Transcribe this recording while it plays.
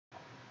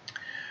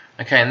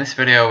Okay, in this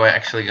video we're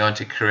actually going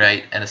to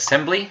create an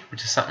assembly,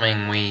 which is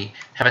something we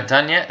haven't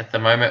done yet. At the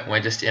moment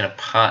we're just in a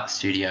part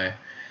studio,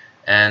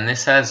 and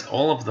this has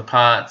all of the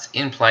parts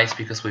in place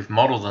because we've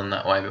modeled them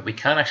that way, but we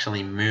can't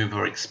actually move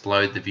or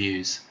explode the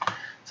views.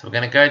 So we're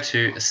going to go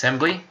to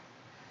assembly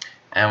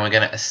and we're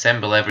going to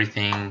assemble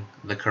everything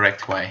the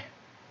correct way.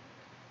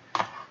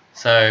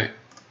 So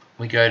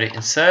we go to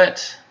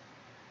insert,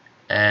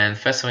 and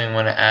first thing we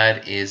want to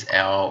add is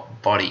our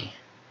body,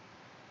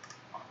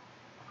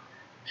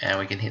 and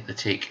we can hit the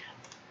tick.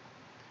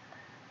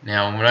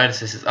 Now we'll notice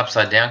this is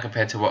upside down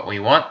compared to what we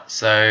want,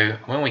 so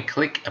when we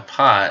click a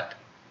part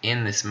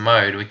in this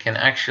mode we can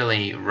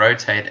actually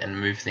rotate and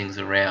move things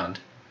around,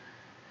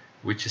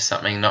 which is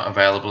something not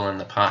available in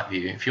the part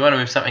view. If you want to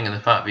move something in the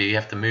part view you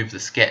have to move the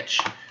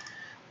sketch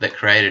that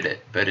created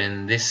it, but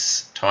in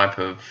this type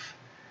of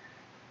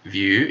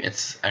view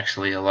it's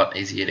actually a lot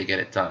easier to get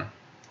it done.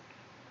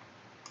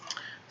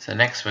 So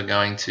next we're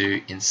going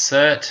to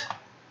insert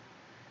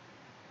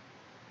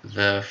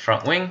the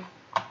front wing,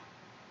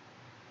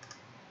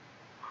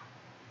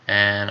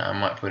 and I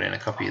might put in a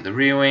copy of the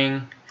rear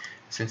wing.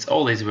 Since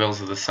all these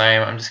wheels are the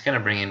same, I'm just going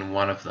to bring in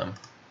one of them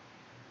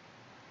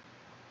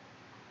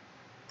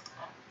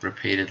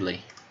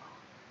repeatedly.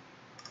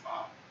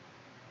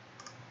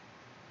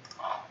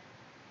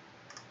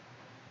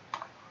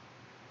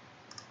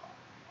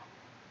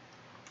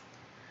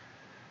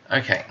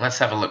 Okay, let's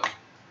have a look.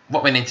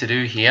 What we need to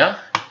do here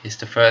is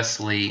to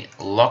firstly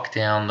lock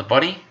down the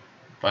body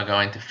by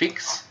going to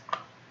fix,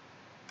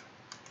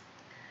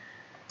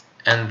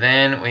 and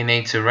then we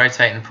need to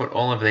rotate and put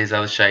all of these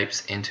other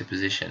shapes into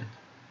position.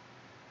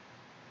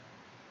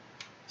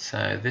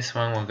 So this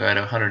one will go to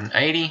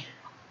 180,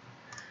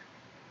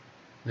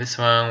 this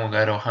one will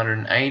go to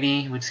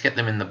 180. We just get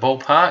them in the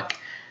ballpark.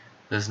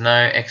 There's no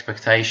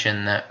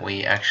expectation that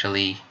we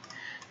actually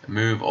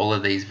move all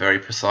of these very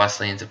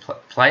precisely into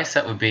place.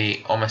 That would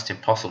be almost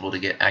impossible to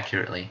get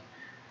accurately.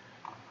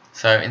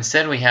 So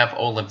instead we have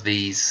all of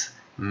these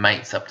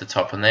mates up the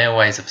top, and they're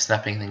ways of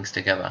snapping things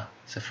together.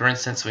 So for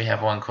instance we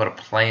have one called a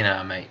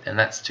planar mate, and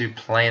that's two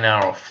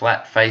planar or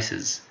flat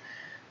faces.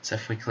 So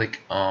if we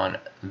click on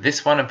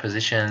this one and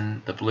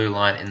position the blue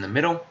line in the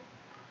middle,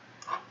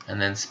 and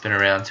then spin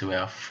around to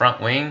our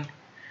front wing,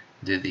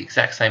 do the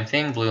exact same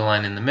thing, blue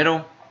line in the middle,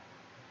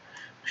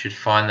 we should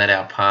find that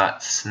our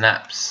part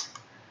snaps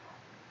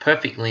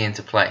perfectly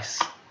into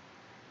place.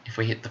 If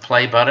we hit the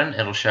play button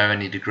it'll show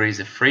any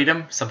degrees of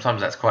freedom. Sometimes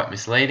that's quite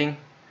misleading.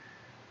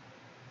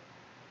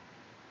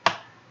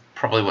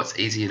 Probably what's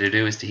easier to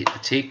do is to hit the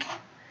tick,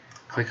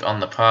 click on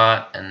the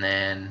part, and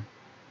then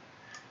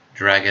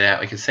drag it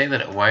out. We can see that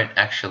it won't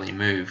actually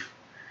move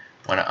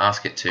when I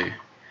ask it to.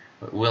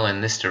 It will in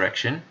this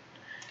direction,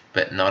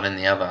 but not in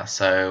the other.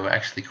 So we're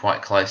actually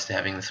quite close to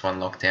having this one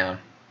locked down.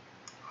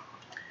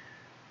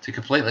 To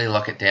completely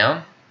lock it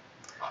down,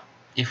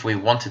 if we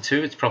wanted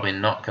to, it's probably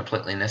not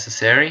completely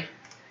necessary,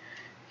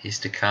 is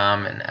to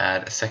come and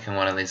add a second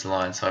one of these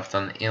lines. So I've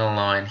done the inner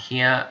line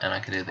here, and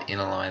I can do the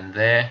inner line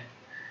there,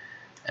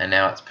 and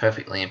now it's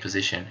perfectly in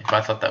position. If I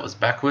thought that was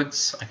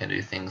backwards, I can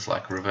do things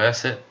like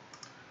reverse it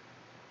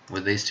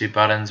with these two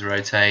buttons,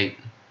 rotate,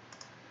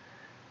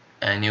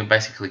 and you'll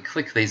basically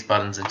click these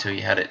buttons until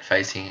you had it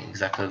facing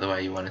exactly the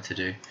way you wanted to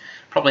do.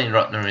 Probably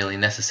not really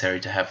necessary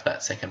to have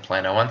that second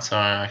planar one, so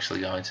I'm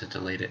actually going to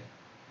delete it.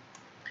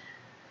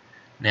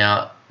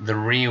 Now the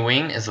rear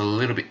wing is a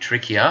little bit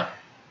trickier.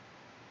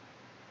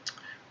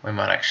 We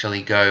might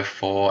actually go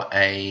for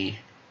a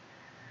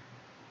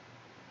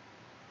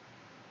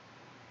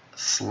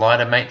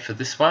slider mate for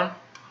this one,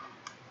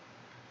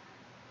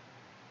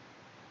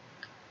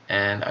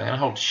 and I'm going to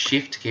hold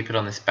shift to keep it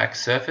on this back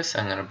surface.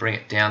 I'm going to bring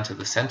it down to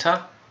the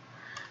center.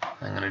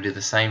 I'm going to do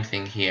the same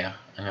thing here.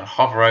 I'm going to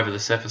hover over the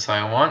surface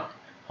I want,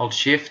 hold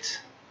shift,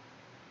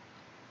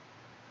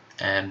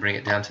 and bring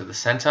it down to the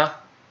center.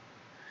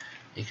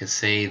 You can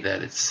see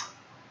that it's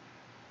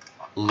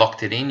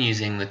locked it in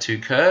using the two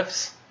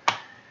curves.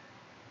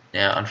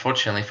 Now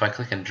unfortunately if I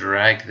click and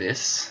drag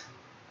this,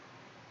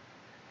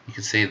 you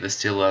can see there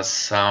still is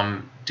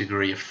some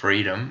degree of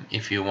freedom.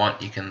 If you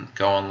want, you can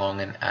go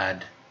along and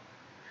add,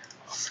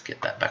 let's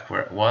get that back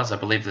where it was. I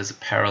believe there's a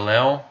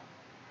parallel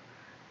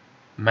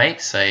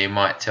mate, so you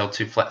might tell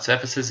two flat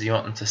surfaces you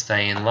want them to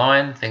stay in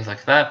line, things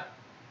like that.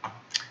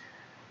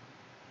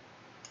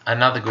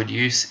 Another good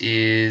use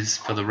is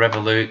for the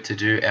revolute to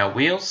do our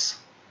wheels.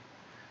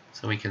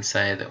 So we can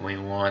say that we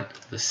want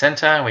the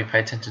center, we pay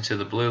attention to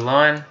the blue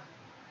line,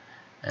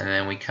 and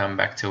then we come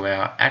back to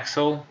our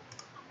axle.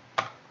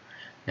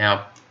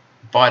 Now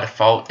by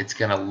default it's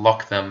going to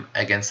lock them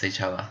against each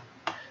other,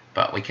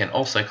 but we can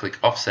also click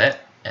offset,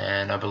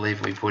 and I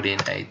believe we put in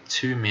a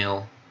 2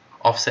 mm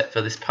offset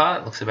for this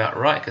part. Looks about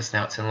right because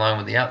now it's in line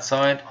with the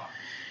outside.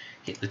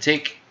 Hit the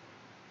tick,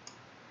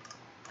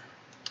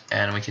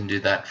 and we can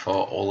do that for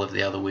all of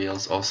the other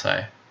wheels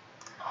also.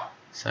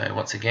 So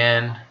once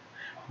again,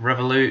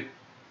 revolute,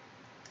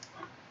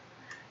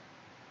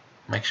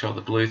 make sure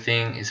the blue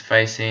thing is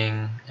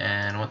facing,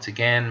 and once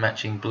again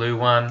matching blue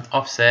one,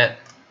 offset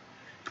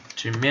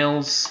 2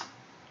 mils,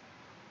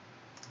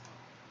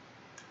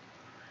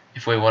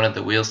 If we wanted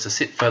the wheels to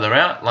sit further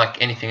out,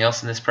 like anything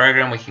else in this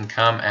program, we can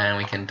come and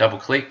we can double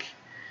click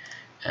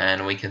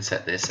and we can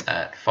set this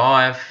at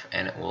 5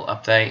 and it will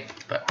update,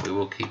 but we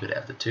will keep it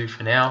at the 2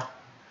 for now.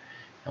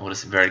 And we'll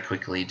just very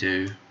quickly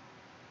do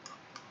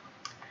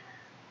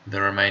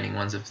the remaining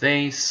ones of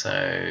these.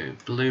 So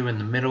blue in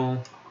the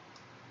middle.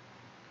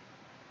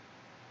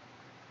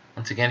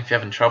 Once again, if you're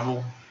having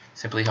trouble,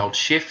 simply hold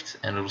shift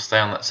and it'll stay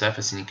on that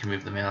surface and you can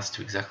move the mouse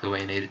to exactly where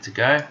you need it to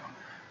go.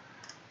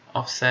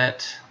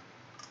 Offset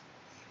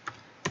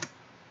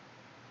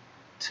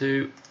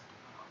 2,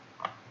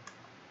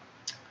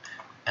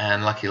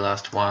 and lucky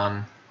last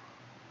one,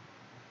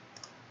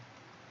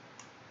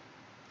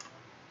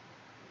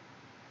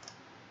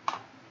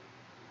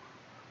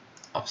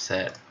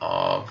 offset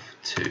of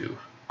 2. Okay,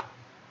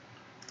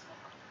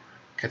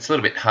 it's a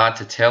little bit hard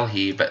to tell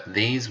here, but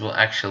these will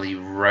actually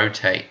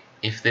rotate.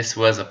 If this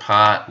was a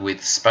part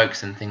with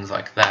spokes and things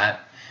like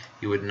that,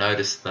 you would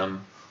notice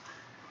them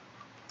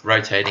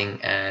rotating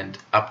and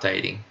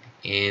updating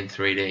in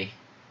 3D.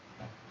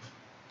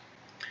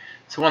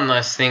 So one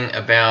nice thing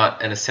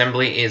about an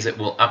assembly is it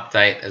will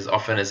update as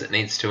often as it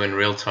needs to in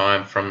real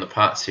time from the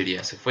Part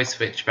Studio. So if we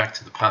switch back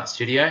to the Part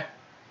Studio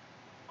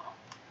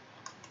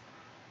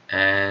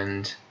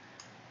and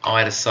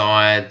I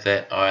decide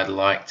that I'd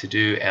like to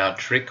do our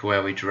trick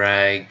where we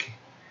drag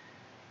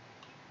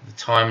the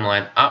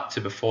timeline up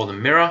to before the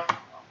mirror,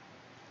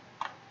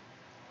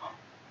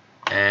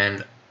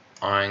 and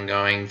I'm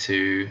going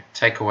to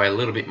take away a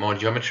little bit more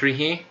geometry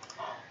here,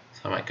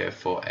 so I might go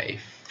for a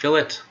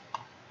fillet.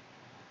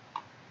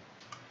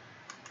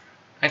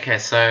 Okay,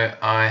 so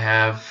I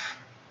have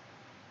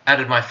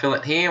added my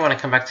fillet here. When I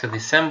come back to the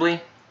assembly,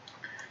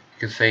 you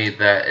can see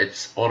that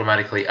it's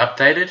automatically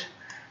updated.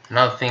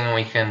 Another thing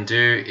we can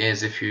do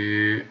is if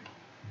you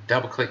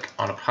double click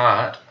on a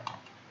part,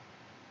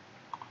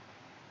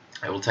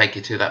 it will take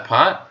you to that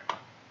part.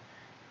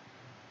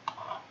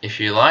 If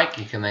you like,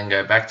 you can then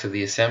go back to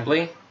the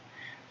assembly.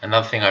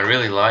 Another thing I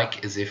really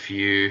like is if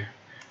you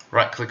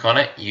right click on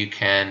it, you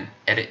can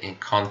edit in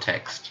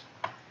context,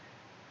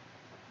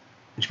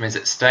 which means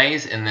it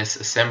stays in this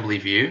assembly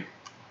view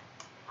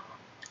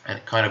and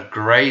it kind of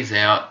grays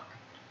out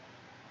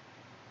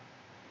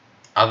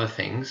other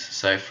things.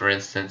 So for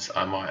instance,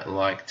 I might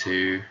like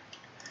to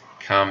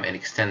come and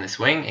extend this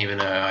wing, even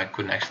though I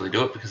couldn't actually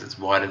do it because it's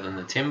wider than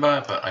the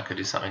timber, but I could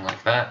do something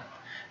like that.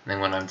 And then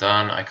when I'm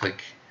done, I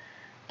click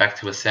back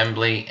to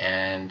assembly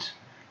and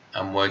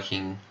I'm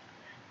working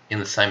in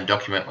the same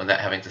document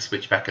without having to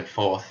switch back and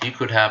forth. You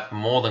could have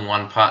more than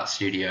one Part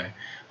Studio.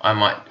 I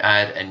might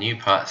add a new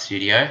Part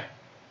Studio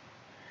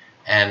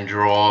and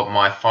draw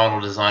my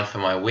final design for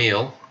my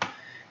wheel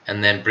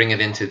and then bring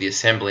it into the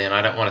assembly, and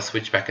I don't want to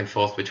switch back and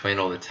forth between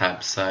all the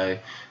tabs. So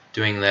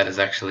doing that is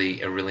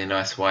actually a really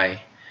nice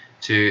way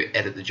to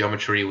edit the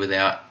geometry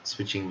without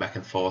switching back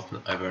and forth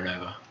over and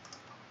over.